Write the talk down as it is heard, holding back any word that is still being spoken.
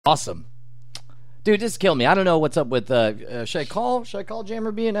Awesome. Dude, just kill me. I don't know what's up with should I call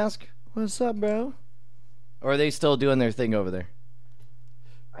Jammer B and ask what's up, bro? Or are they still doing their thing over there?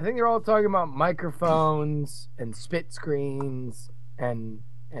 I think they're all talking about microphones and spit screens and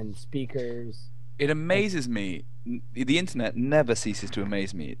speakers. It amazes me. The internet never ceases to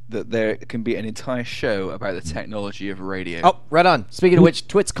amaze me that there can be an entire show about the technology of radio. Oh, right on. Speaking of which,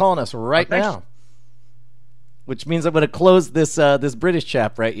 TWiRT's calling us right now. Which means I'm going to close this this British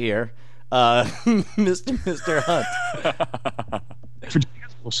chap right here. Mr. Hunt.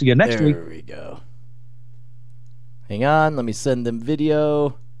 We'll see you next week. There we go. Hang on, let me send them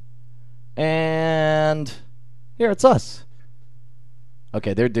video. And here, it's us.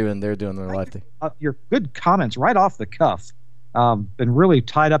 Okay, they're doing their live thing. Your good comments right off the cuff. Been really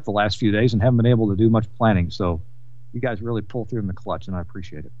tied up the last few days and haven't been able to do much planning. So you guys really pull through in the clutch, and I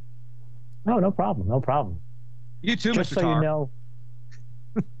appreciate it. No problem. No problem. You too, Just Mr. so Tar. you know.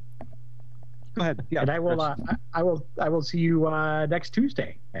 Go ahead. Yeah, And I will see you next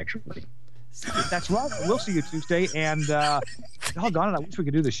Tuesday, actually. That's right. We'll see you Tuesday. And doggone it, I wish we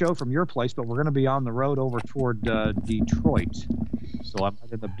could do the show from your place, but we're going to be on the road over toward Detroit. So I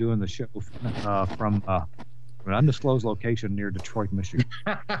might end up doing the show from an undisclosed location near Detroit, Michigan.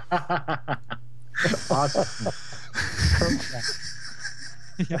 Awesome.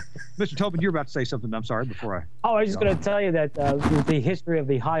 Yeah. Mr. Tobin, you're about to say something. I'm sorry before I... Oh, I was just going to tell you that the history of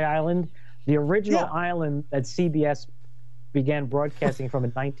the High Island, the original island that CBS began broadcasting from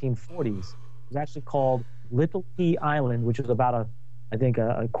in 1940s was actually called Little P Island, which was about I think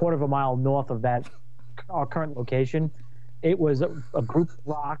a quarter of a mile north of our current location. It was a group of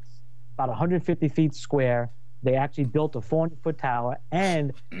rocks, about 150 feet square. They actually built a 400-foot tower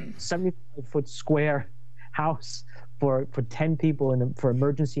and 75-foot square house for 10 people for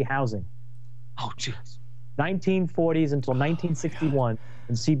emergency housing. Oh, jeez. 1940s until 1961,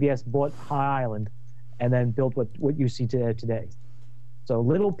 and CBS bought High Island and then built what you see today. So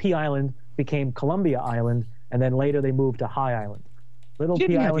Little P Island became Columbia Island, and then later they moved to High Island. Little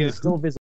P Island is still visible.